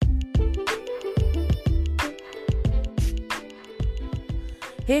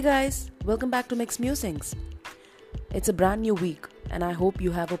Hey guys, welcome back to Mixed Musings. It's a brand new week and I hope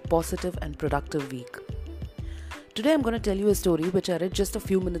you have a positive and productive week. Today I'm going to tell you a story which I read just a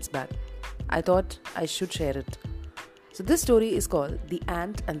few minutes back. I thought I should share it. So this story is called The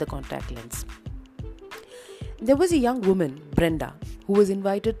Ant and the Contact Lens. There was a young woman, Brenda, who was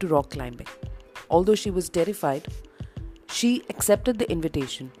invited to rock climbing. Although she was terrified, she accepted the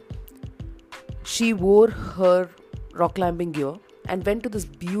invitation. She wore her rock climbing gear and went to this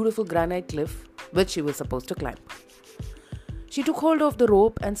beautiful granite cliff which she was supposed to climb. She took hold of the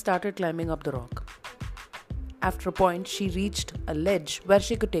rope and started climbing up the rock. After a point, she reached a ledge where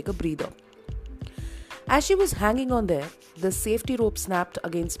she could take a breather. As she was hanging on there, the safety rope snapped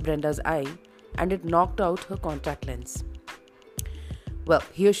against Brenda's eye and it knocked out her contact lens. Well,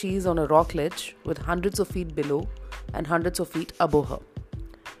 here she is on a rock ledge with hundreds of feet below and hundreds of feet above her.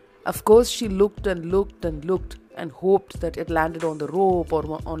 Of course, she looked and looked and looked and hoped that it landed on the rope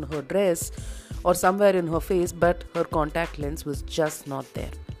or on her dress or somewhere in her face, but her contact lens was just not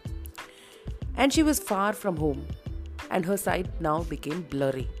there. And she was far from home, and her sight now became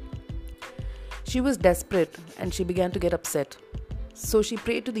blurry. She was desperate and she began to get upset, so she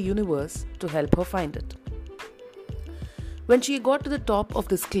prayed to the universe to help her find it. When she got to the top of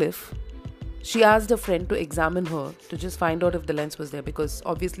this cliff, she asked a friend to examine her to just find out if the lens was there, because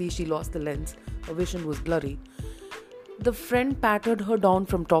obviously she lost the lens, her vision was blurry. The friend patted her down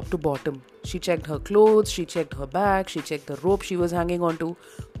from top to bottom. She checked her clothes, she checked her bag, she checked the rope she was hanging onto,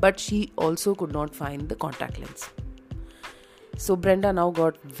 but she also could not find the contact lens. So Brenda now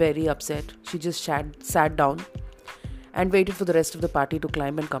got very upset. She just sat down and waited for the rest of the party to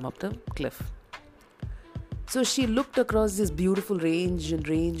climb and come up the cliff. So she looked across this beautiful range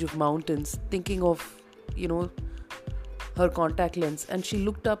of mountains, thinking of, her contact lens, and she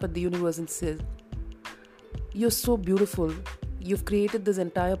looked up at the universe and said, "You're so beautiful. You've created this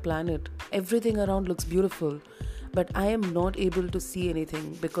entire planet. Everything around looks beautiful, but I am not able to see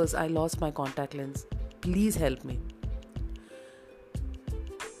anything because I lost my contact lens. Please help me."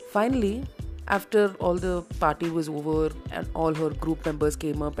 Finally, after all the party was over and all her group members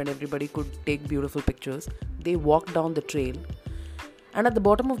came up and everybody could take beautiful pictures, they walked down the trail. And at the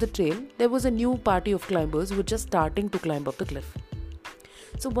bottom of the trail, there was a new party of climbers who were just starting to climb up the cliff.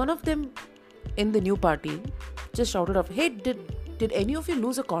 So one of them in the new party just shouted out, "Hey, did any of you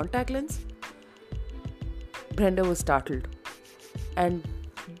lose a contact lens?" Brenda was startled. And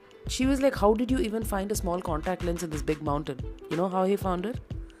she was like, "How did you even find a small contact lens in this big mountain?" You know how he found it?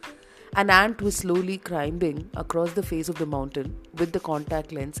 An ant was slowly climbing across the face of the mountain with the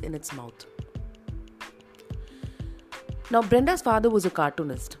contact lens in its mouth. Now, Brenda's father was a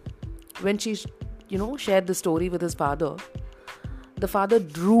cartoonist. When she, shared the story with his father, the father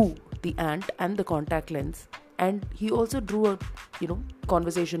drew the ant and the contact lens, and he also drew a,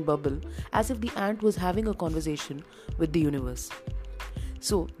 conversation bubble as if the ant was having a conversation with the universe.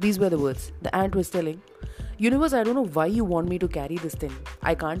 So, these were the words. The ant was telling, "Universe, I don't know why you want me to carry this thing.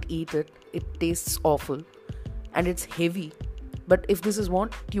 I can't eat it. It tastes awful and it's heavy. But if this is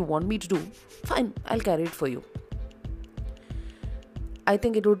what you want me to do, fine, I'll carry it for you. I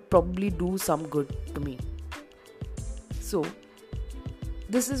think it would probably do some good to me." So,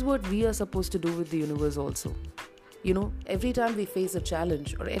 this is what we are supposed to do with the universe also. Every time we face a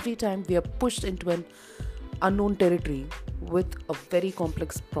challenge or every time we are pushed into an unknown territory with a very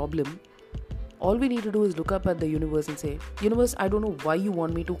complex problem, all we need to do is look up at the universe and say, "Universe, I don't know why you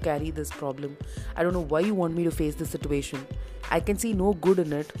want me to carry this problem. I don't know why you want me to face this situation. I can see no good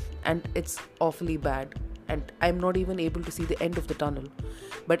in it and it's awfully bad. And I'm not even able to see the end of the tunnel.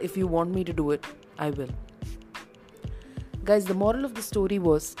 But if you want me to do it, I will." Guys, the moral of the story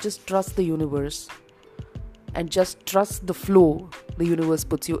was just trust the universe and just trust the flow the universe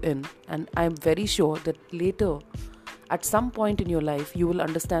puts you in. And I'm very sure that later, at some point in your life, you will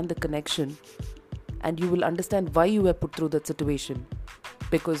understand the connection and you will understand why you were put through that situation,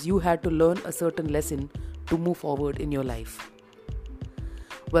 because you had to learn a certain lesson to move forward in your life.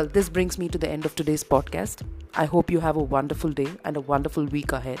 Well, this brings me to the end of today's podcast. I hope you have a wonderful day and a wonderful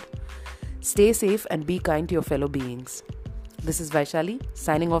week ahead. Stay safe and be kind to your fellow beings. This is Vaishali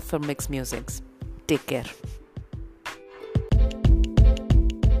signing off from Mixed Musings. Take care.